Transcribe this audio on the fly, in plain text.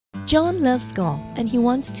John loves golf and he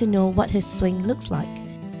wants to know what his swing looks like.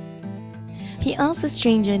 He asks a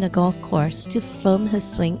stranger in a golf course to film his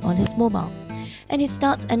swing on his mobile, and he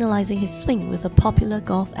starts analyzing his swing with a popular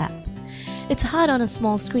golf app. It's hard on a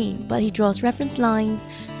small screen, but he draws reference lines,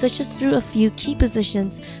 searches through a few key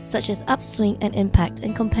positions such as upswing and impact,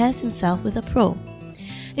 and compares himself with a pro.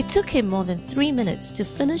 It took him more than 3 minutes to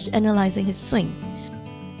finish analyzing his swing.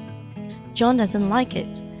 John doesn't like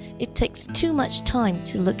it. It takes too much time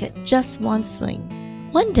to look at just one swing.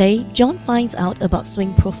 One day, John finds out about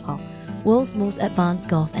SwingProfile, world's most advanced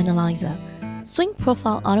golf analyzer.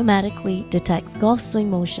 SwingProfile automatically detects golf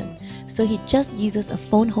swing motion, so he just uses a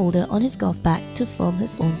phone holder on his golf bag to film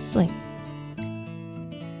his own swing.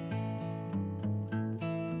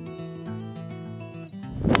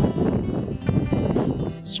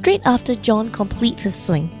 Straight after John completes his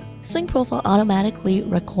swing, SwingProfile automatically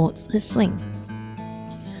records his swing.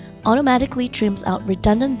 Automatically trims out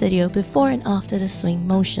redundant video before and after the swing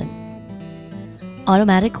motion.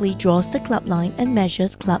 Automatically draws the club line and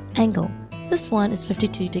measures club angle. This one is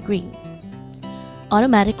 52 degrees.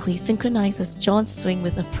 Automatically synchronizes John's swing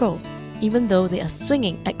with a pro, even though they are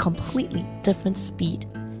swinging at completely different speed.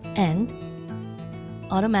 And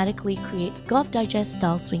automatically creates Golf Digest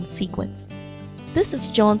style swing sequence. This is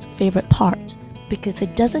John's favorite part because he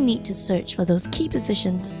doesn't need to search for those key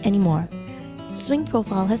positions anymore.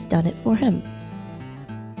 SwingProfile has done it for him.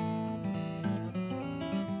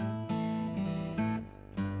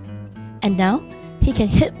 And now, he can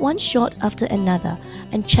hit one shot after another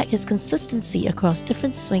and check his consistency across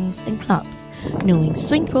different swings and clubs, knowing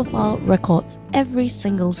SwingProfile records every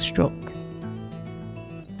single stroke.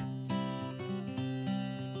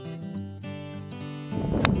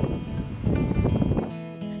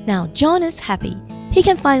 Now John is happy. He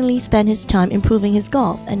can finally spend his time improving his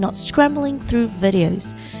golf and not scrambling through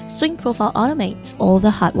videos. SwingProfile automates all the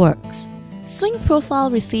hard works. SwingProfile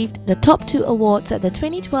received the top 2 awards at the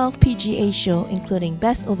 2012 PGA show, including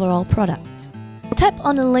Best Overall Product. Tap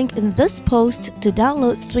on the link in this post to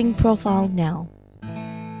download SwingProfile now.